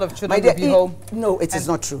system, a lot of children will be home. No, it is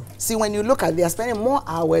not true. See, when you look at it, they are spending more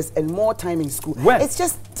hours and more time in school. It's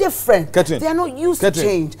just different. They are not used to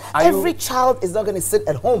change. Every child is not going to sit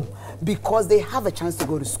at home because they have a chance to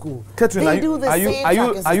go to school. Catherine, are you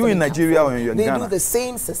in Nigeria or in Ghana? They do the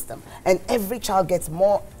same system, and every child gets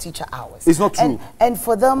more teacher hours. It's not true. And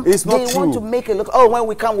for them, they want to make it look, oh, when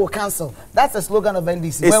we come, we'll cancel. That's the slogan of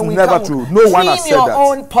NDC. It's never true. No one has said that. Your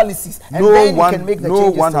own policies, and then you can make the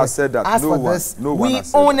changes. No one has said that. As for this, we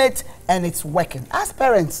own it, and it's working. As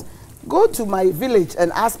parents, go to my village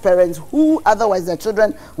and ask parents who otherwise their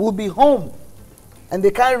children will be home and they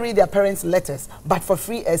can't read their parents' letters, but for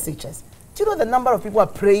free SHS. Do you know the number of people are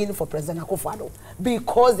praying for President Akufo-Addo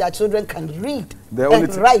because their children can read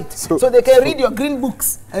and write, so they can read your green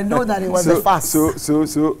books and know that it was a fast. You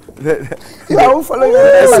are following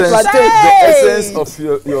the essence of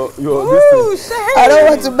your I don't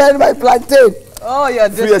want to burn my plantain. Oh, you're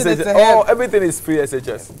dishing it to him. Oh, everything is free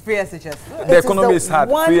SHS. Free SHS. The economy is hard.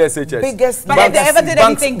 Free SHS. But if they ever did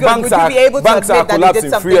anything good, would you be able to admit that they did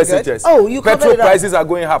something good? Oh, you covered petrol prices are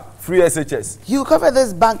going up. Free SHS. You cover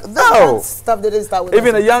this bank. This stuff didn't start with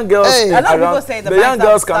even the young girls. A lot of people say the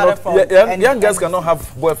young girls cannot have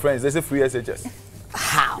boyfriends. They say free SHS.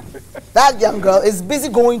 How? That young girl is busy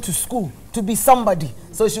going to school to be somebody,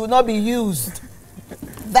 so she will not be used.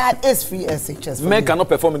 That is free SHS. Men cannot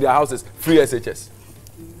perform in their houses. Free SHS.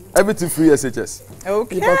 Everything free SHS.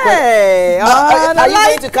 Okay. Are you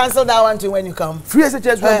going to cancel that one too when you come? Free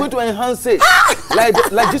SHS. We are going to enhance it. like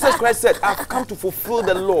Jesus Christ said, I've come to fulfill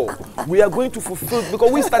the law. We are going to fulfill,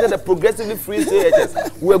 because we started a progressively free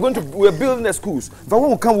SHS. We are building the schools. But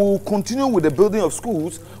when we come, we will continue with the building of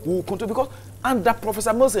schools. We will continue, because under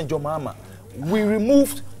Professor Mills and Jomama, we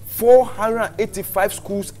removed 485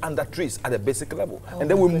 schools under trees at the basic level. And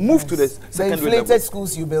then we moved to the secondary level. The inflated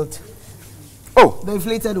schools you built. Oh. The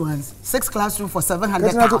inflated ones. 6 classrooms for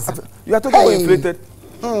 700,000. You are talking about inflated.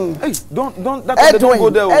 Hey, don't go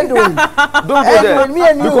there. Edwin. Don't go there. Me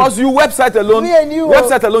and you. Because you website alone,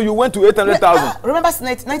 you went to 800,000. Remember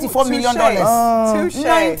 $94 million.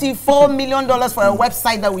 $94 million for a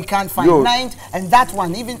website that we can't find. And that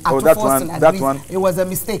one, even after Forsten, it was a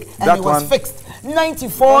mistake. And it was fixed.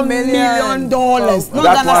 $94 million.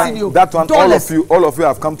 That one, all of you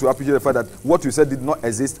have come to appreciate the fact that what you said did not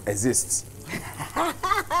exist exists.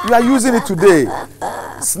 You are using it today.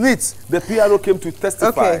 SNIT, the PRO came to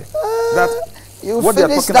testify that you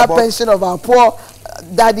finished that pension of our poor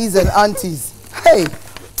daddies and aunties. Hey.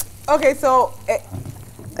 Okay, so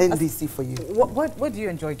NDC for you. What do you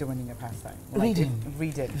enjoy doing in your pastime? Reading.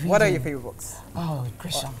 What are your favorite books? Oh,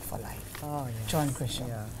 Grisham for life. Oh, yes. John Grisham.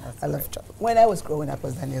 Yeah, I love John. When I was growing up, it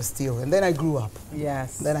was Daniel Steele, and then I grew up.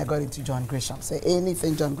 Yes. Then I got into John Grisham. Say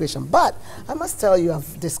anything John Grisham. But I must tell you,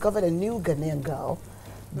 I've discovered a new Ghanaian girl,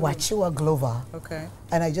 Wachiwa Glover. Okay.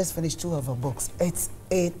 And I just finished 2 of her books. It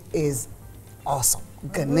is awesome.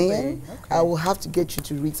 Ghanaian. Okay. I will have to get you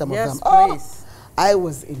to read some of them. Please. I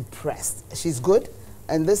was impressed. She's good,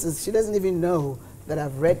 and she doesn't even know that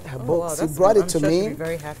I've read her books. Wow, she brought it to me,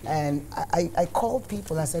 very happy. And I called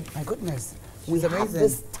people. I said, my goodness, we have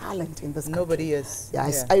this talent in this country. Nobody is.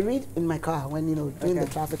 Yeah, I read in my car when, doing the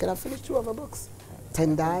traffic, and I finished 2 of her books,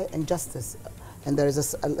 Tendai and Justice. And there is a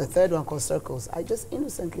third one called Circles. I just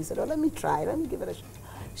innocently said, let me try, let me give it a shot.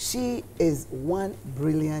 She is one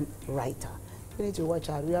brilliant writer. You need to watch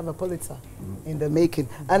her. We have a Pulitzer in the making.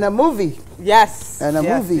 And a movie. Yes. And a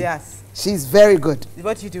movie. Yes. She's very good.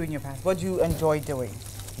 What do you do in your past? What do you enjoy doing?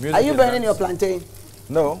 Music. Are you burning your plantain?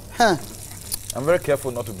 No. Huh. I'm very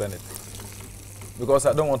careful not to burn it. Because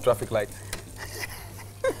I don't want traffic light.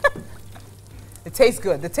 It tastes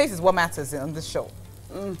good. The taste is what matters on this show.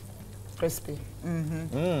 Crispy.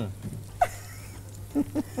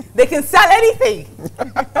 They can sell anything.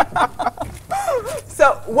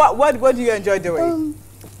 So what do you enjoy doing?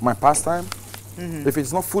 My pastime, if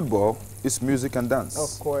it's not football, it's music and dance.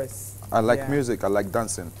 Of course. I like music, I like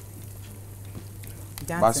dancing.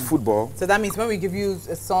 But it's football. So that means when we give you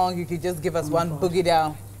a song, you could just give us one boogie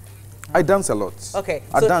down. I dance a lot. Okay.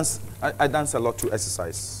 I dance a lot to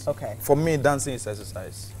exercise. Okay. For me, dancing is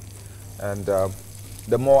exercise. And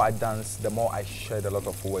the more I dance, the more I shed a lot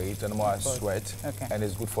of weight, and the more I sweat. Okay. And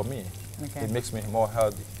it's good for me. Okay. It makes me more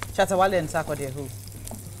healthy. Shatawale and Sarkodie, who?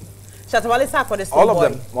 Shatawale, Sarkodie, all of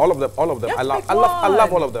them. I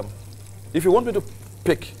love all of them. If you want me to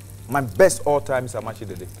pick, my best all time is Amachi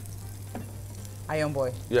Dede. Iron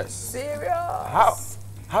Boy. Yes. Serious?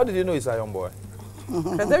 How did you know it's Iron Boy?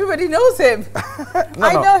 Because everybody knows him.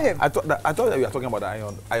 I know him. I thought that you were talking about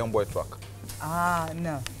the Iron Boy track. Ah,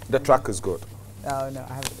 no. The track is good. Oh, no,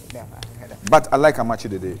 I haven't heard that. But I like Amachi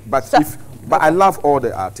Dede. But I love all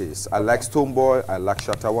the artists. I like Stonebwoy, I like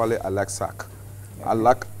Shatawale, I like Sak. Okay. I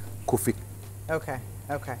like Kofi. Okay.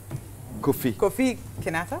 Kofi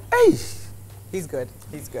Kinata? Hey! He's good.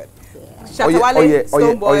 He's good. Yeah. Shatawale,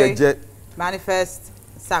 Stonebwoy, Manifest,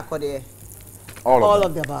 Sarkodie. All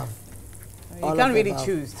of the above. You can't really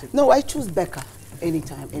choose. No, I choose Becca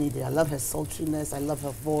anytime, any day. I love her sultriness. I love her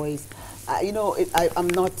voice. You know, I'm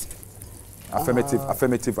not...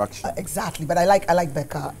 affirmative action. Exactly, but I like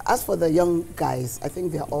Becca. As for the young guys, I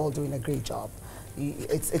think they're all doing a great job.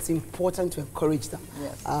 It's important to encourage them.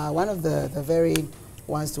 Yes. One of the very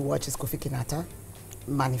ones to watch is Kofi Kinata,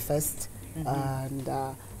 Manifest, and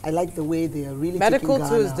I like the way they are really Medical taking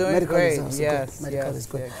too Ghana. is doing Medical great. is also Yes, good. Medical yes, is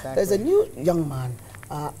good. yeah, exactly. There's a new young man,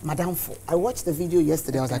 Madame Fo. I watched the video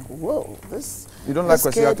yesterday. I was like, whoa, this. You don't like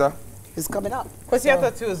Kwesiata? Is coming up.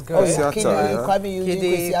 Kwesiata too is good.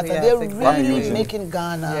 They're really making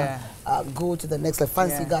Ghana go to the next level.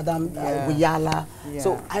 Fancy Gadam, Wiyala.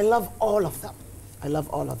 So I love all of them. I love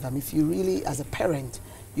all of them. If you really, as a parent,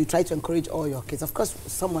 you try to encourage all your kids. Of course,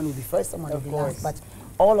 someone will be first, someone will be last, but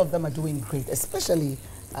all of them are doing great, especially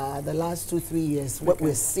the last 2-3 years. What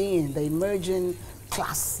we're seeing, the emerging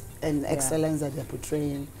class and excellence that they're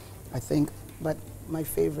portraying, I think. But my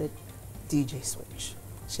favorite, DJ Switch.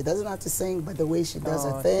 She doesn't have to sing, but the way she does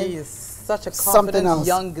her thing. She is such a confident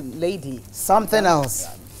young lady. Something else.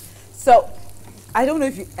 So, I don't know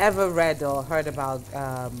if you ever read or heard about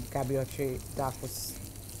Gabriel Dafo's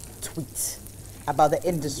tweet about the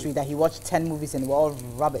industry, that he watched 10 movies and they were all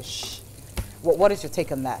rubbish. What is your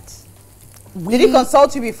take on that? Did he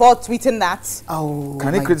consult you before tweeting that? Oh,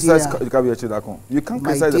 can he criticize Gabriel Chidakon? You can't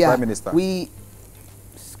criticize the Prime Minister.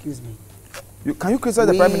 Excuse me. Can you criticize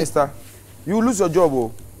the Prime Minister? You lose your job.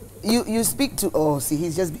 Oh. You speak to, see,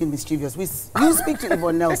 he's just being mischievous. You speak to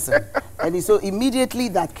Yvonne Nelson. And so immediately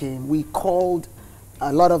that came, we called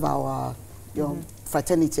a lot of our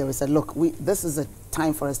fraternity. We said, look, this is a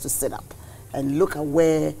time for us to sit up and look at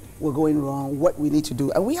where we're going wrong, what we need to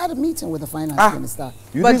do. And we had a meeting with the finance minister.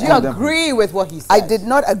 But you agree with what he said? I did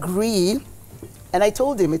not agree. And I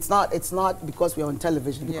told him it's not because we're on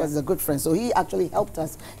television, because he's a good friend. So he actually helped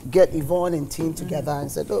us get Yvonne and team together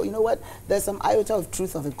and said, oh, you know what? There's some iota of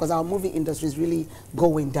truth of it, because our movie industry is really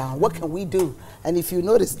going down. What can we do? And if you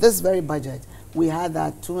notice, this very budget, we had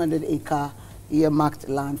that 200-acre earmarked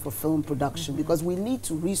land for film production, because we need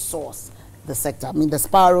to resource the sector. I mean, the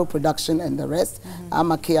Sparrow production and the rest,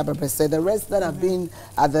 Amake Abebe said, the rest that have been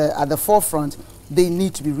at the forefront, they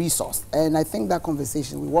need to be resourced. And I think that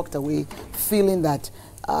conversation, we walked away feeling that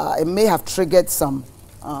it may have triggered some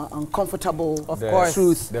uncomfortable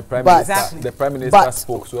truth. The Prime Minister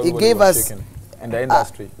spoke, so it gave us in the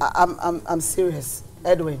industry. I'm serious,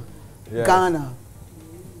 Edwin. Ghana,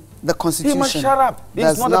 the Constitution shut up.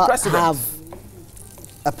 He's not the president. Have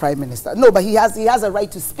a Prime Minister. No, but he has a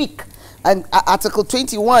right to speak. And Article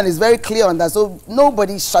 21 is very clear on that. So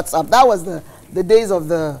nobody shuts up. That was the days of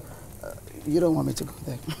the... you don't want me to go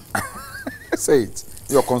there. Say it.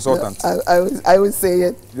 Your consultant. No, I will say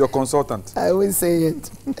it. Your consultant. I will say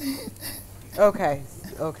it. Okay.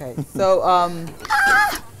 So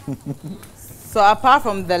so apart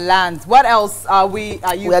from the land, what else are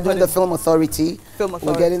you? We are doing the Film Authority.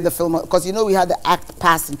 We're getting the film, because you know we had the act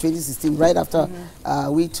passed in 2016 right after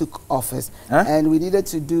we took office, and we needed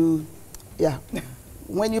to do,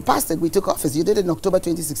 when you passed it, we took office. You did it in October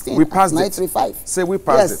 2016. We passed 935. Say we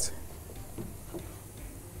passed it.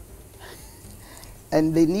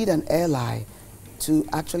 And they need an airline to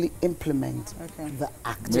actually implement the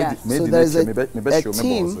act. So there's a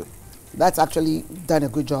team that's actually done a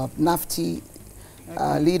good job. NAFTI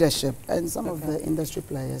leadership and some of the industry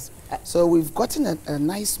players. So we've gotten a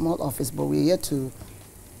nice small office, but we're yet to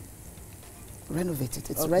renovate it.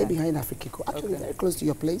 It's right behind Afeku, actually very close to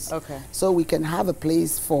your place. Okay. So we can have a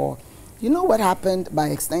place for, you know what happened by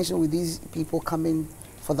extension with these people coming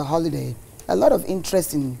for the holiday? A lot of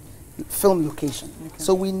interest in film location.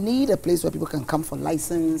 So we need a place where people can come for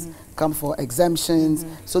license, come for exemptions.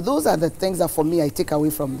 So those are the things that for me I take away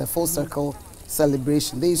from the full circle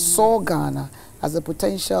celebration. They saw Ghana as a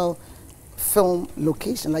potential film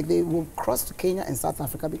location, like they will cross to Kenya and South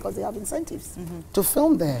Africa because they have incentives to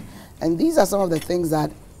film there. And these are some of the things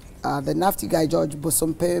that the NAFTI guy, George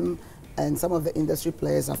Bosompem, and some of the industry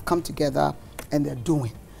players have come together and they're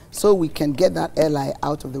doing. So we can get that LI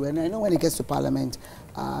out of the way. And I know when it gets to Parliament,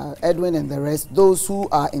 Edwin and the rest, those who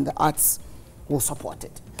are in the arts will support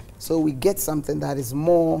it. So we get something that is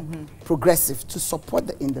more progressive to support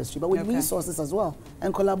the industry, but with resources as well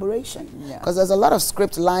and collaboration. Because there's a lot of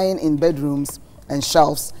script lying in bedrooms and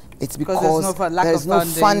shelves. It's because there's no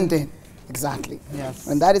funding. Exactly. Yes.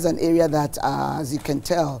 And that is an area that, as you can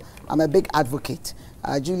tell, I'm a big advocate.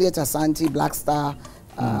 Juliet Asante, Black Star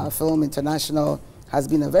Film International, has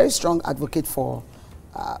been a very strong advocate for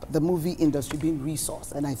the movie industry being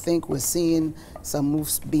resourced. And I think we're seeing some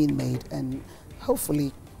moves being made. And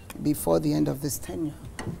hopefully, before the end of this tenure,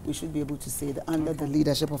 we should be able to say that under the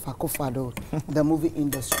leadership of Akufo-Addo, the movie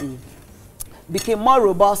industry became more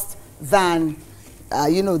robust than,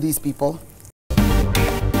 you know, these people.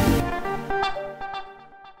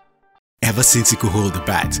 Ever since he could hold the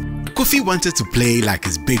bat, Kofi wanted to play like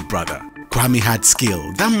his big brother. Kwame had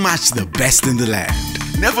skill that matched the best in the land.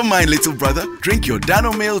 Never mind, little brother, drink your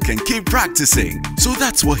Dano milk and keep practicing. So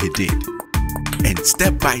that's what he did. And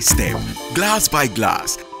step by step, glass by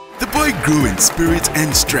glass, the boy grew in spirit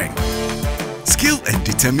and strength, skill and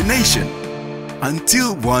determination,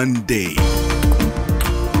 until one day.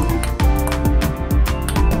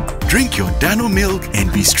 Drink your Dano milk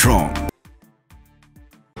and be strong.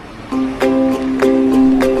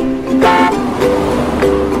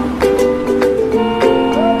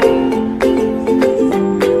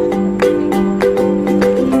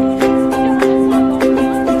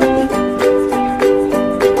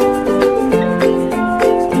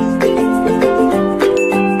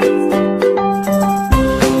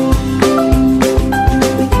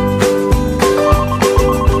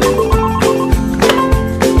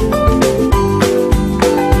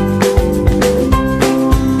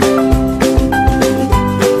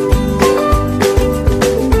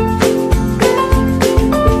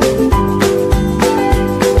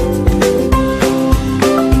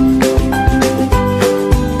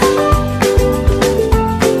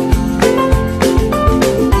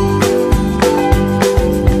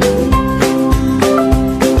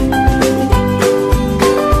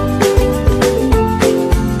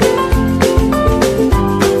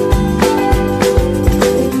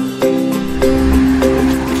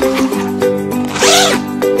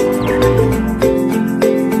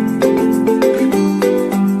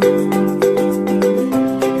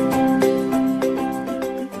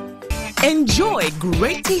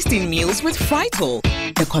 With Frital,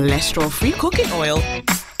 the cholesterol-free cooking oil,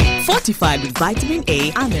 fortified with vitamin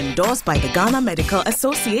A and endorsed by the Ghana Medical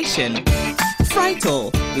Association.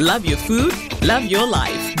 Frital, love your food, love your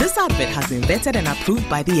life. This advert has been vetted and approved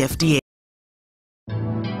by the FDA.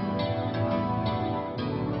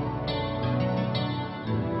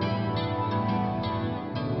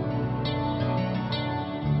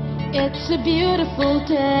 It's a beautiful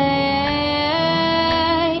day.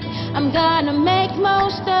 I'm gonna make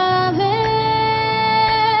most of it.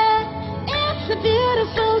 It's a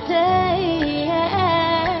beautiful day,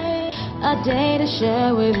 a day to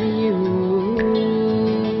share with you.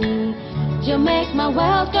 You'll make my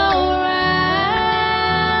world go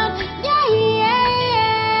round. Yeah, yeah,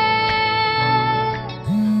 yeah.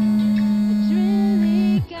 It's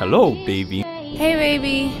really Hello, baby. Hey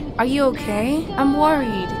baby, are you okay? I'm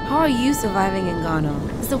worried. How are you surviving in Ghana?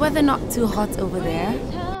 Is the weather not too hot over there?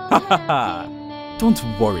 Don't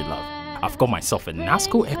worry, love. I've got myself a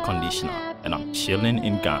NASCO air conditioner and I'm chilling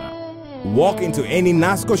in Ghana. Walk into any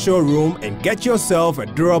NASCO showroom and get yourself a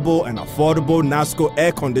durable and affordable NASCO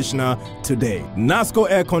air conditioner today. NASCO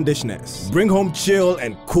air conditioners. Bring home chill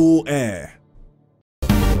and cool air.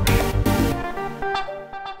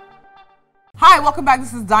 Hi, welcome back.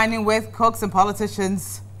 This is Dining with Cooks and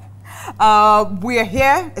Politicians. We are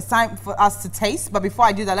here. It's time for us to taste. But before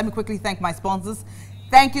I do that, let me quickly thank my sponsors.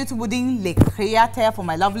 Thank you to Woodin Le Créateur for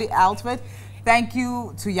my lovely outfit. Thank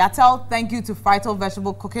you to Yatel. Thank you to Frital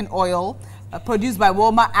Vegetable Cooking Oil, produced by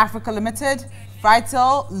Walmart Africa Limited.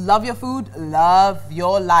 Frital, love your food, love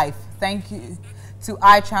your life. Thank you to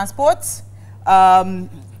iTransport,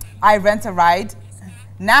 I Rent a Ride,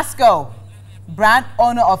 NASCO, brand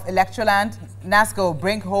owner of Electroland, Nasco,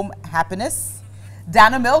 bring home happiness.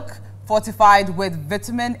 Dano milk, fortified with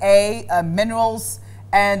vitamin A, minerals,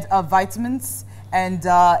 and vitamins. And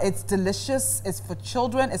it's delicious. It's for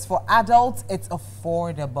children. It's for adults. It's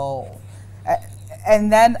affordable.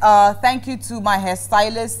 And then thank you to my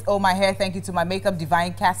hairstylist. Oh, my hair. Thank you to my makeup,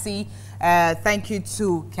 Divine Cassie. Thank you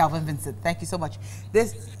to Calvin Vincent. Thank you so much.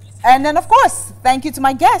 And then, of course, thank you to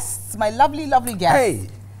my guests, my lovely, lovely guests. Hey.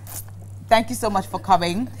 Thank you so much for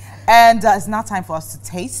coming. And it's now time for us to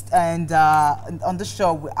taste. And on the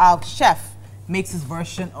show, our chef makes his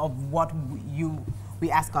version of what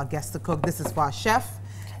we ask our guests to cook. This is for our chef,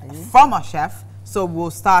 from our chef. So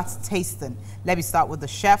we'll start tasting. Let me start with the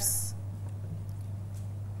chefs.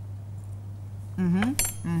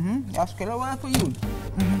 That's good for you.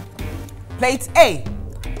 Plate A,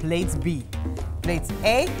 plate B. Plate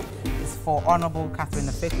A is for Honorable Catherine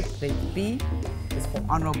Afeku. Plate B is for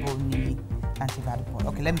Honorable Nili Vanderpuiye.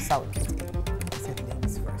 Okay, let me start with plate A. Let's get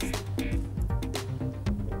ladies first.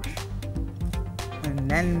 And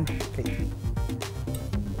then plate B.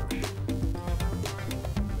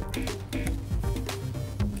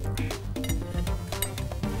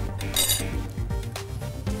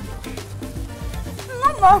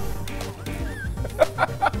 Mama!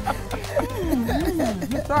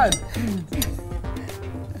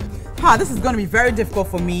 This is going to be very difficult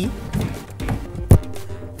for me.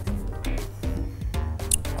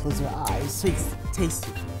 Close your eyes. Taste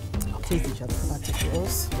it. Okay. Taste each other. That's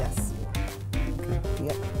yours. Yes. Okay.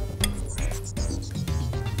 Yep.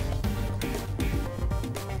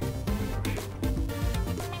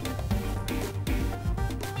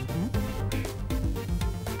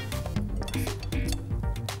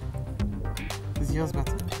 Is yours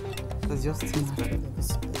better? Does yours taste better?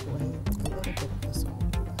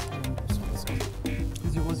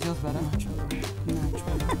 Was yours better? Naturally.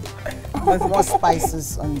 With more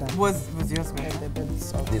spices on that. Was yours better?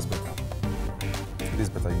 This better. This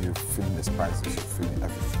better. You're feeling the spices. You're feeling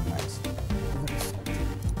everything nice.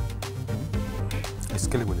 It's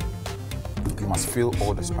killing with it. You must feel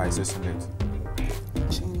all the spices in it.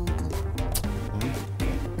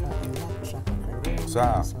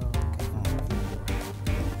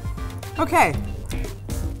 Okay.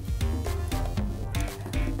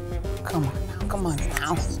 Come on now. Come on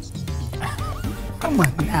now. Come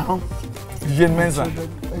on now. Jenmenza.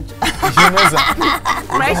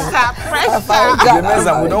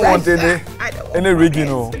 Pressure. We don't want any rigging.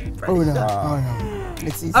 Oh no.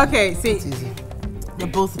 It's easy. Okay, see. It's easy. They're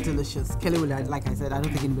both delicious. Kelly Willie, like I said, I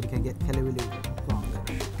don't think anybody can get Kelly Willie wrong.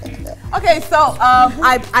 Okay, so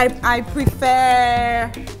I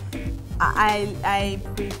prefer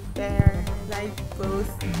like both,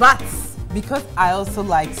 but because I also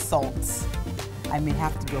like salt, I may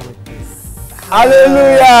have to go with this.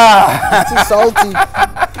 Hallelujah! It's too salty.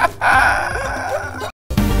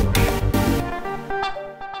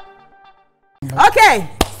 Okay,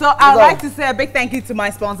 so I'd like to say a big thank you to my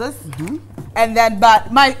sponsors. And then,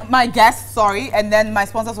 but my guests, sorry, and then my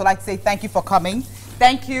sponsors would like to say thank you for coming.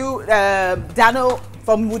 Thank you, Dano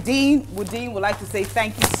from Woodine. Woodine would like to say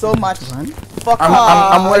thank you so much for coming.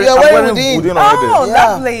 I'm wearing Woodine already. Oh,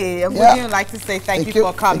 lovely. Woodine would like to say thank you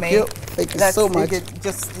for coming. Thank you so much.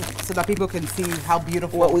 Just so that people can see how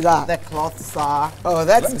beautiful what we got. The cloths are. Oh,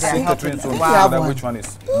 that's Which one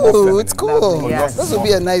is? Ooh, it's cool. Yes. This would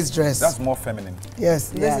be a nice dress. That's more feminine. Yes,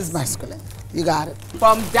 this is masculine. You got it.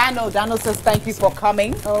 From Dano. Dano says thank you for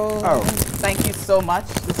coming. Oh. Thank you so much.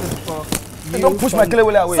 This is for you. Don't push my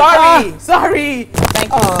Kelly away. Sorry.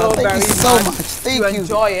 Thank you so much. Thank you.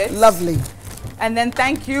 Enjoy it. Lovely. And then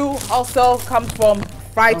thank you also comes from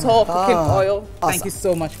Frito cooking oil. Awesome. Thank you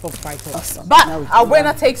so much for Frito. Awesome. But our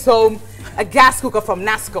winner takes home a gas cooker from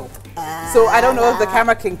Nasco. So I don't know if the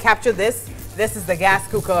camera can capture this. This is the gas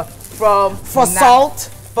cooker from salt.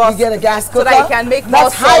 You get a gas cooker. So that you can make more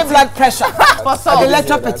That's high blood pressure. For salt.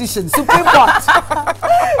 Electro petition. Supreme Court.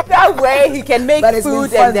 That way he can make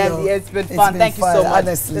food fun, and then it's been fun. Thank you so much.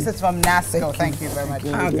 Honestly. This is from Nasco. Thank you very much.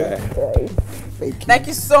 Okay. Thank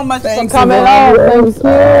you so much for coming on.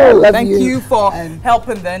 Thank you for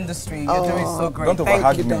helping the industry. You're doing so great. Don't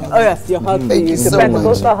overhug me. Oh yes, you're hugging. Thank you so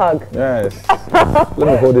much. Hug. Yes. Let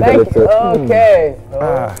me hold it a little. Okay.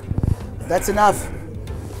 That's enough.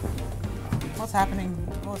 What's happening?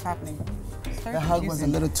 What's happening? The hug was a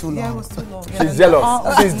little too long. Yeah, it was too long. She's jealous.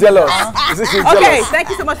 She's jealous. Okay, thank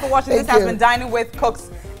you so much for watching. This has been Dining with Cooks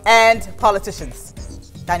and Politicians.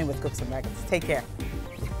 Dining with Cooks and Maggots. Take care.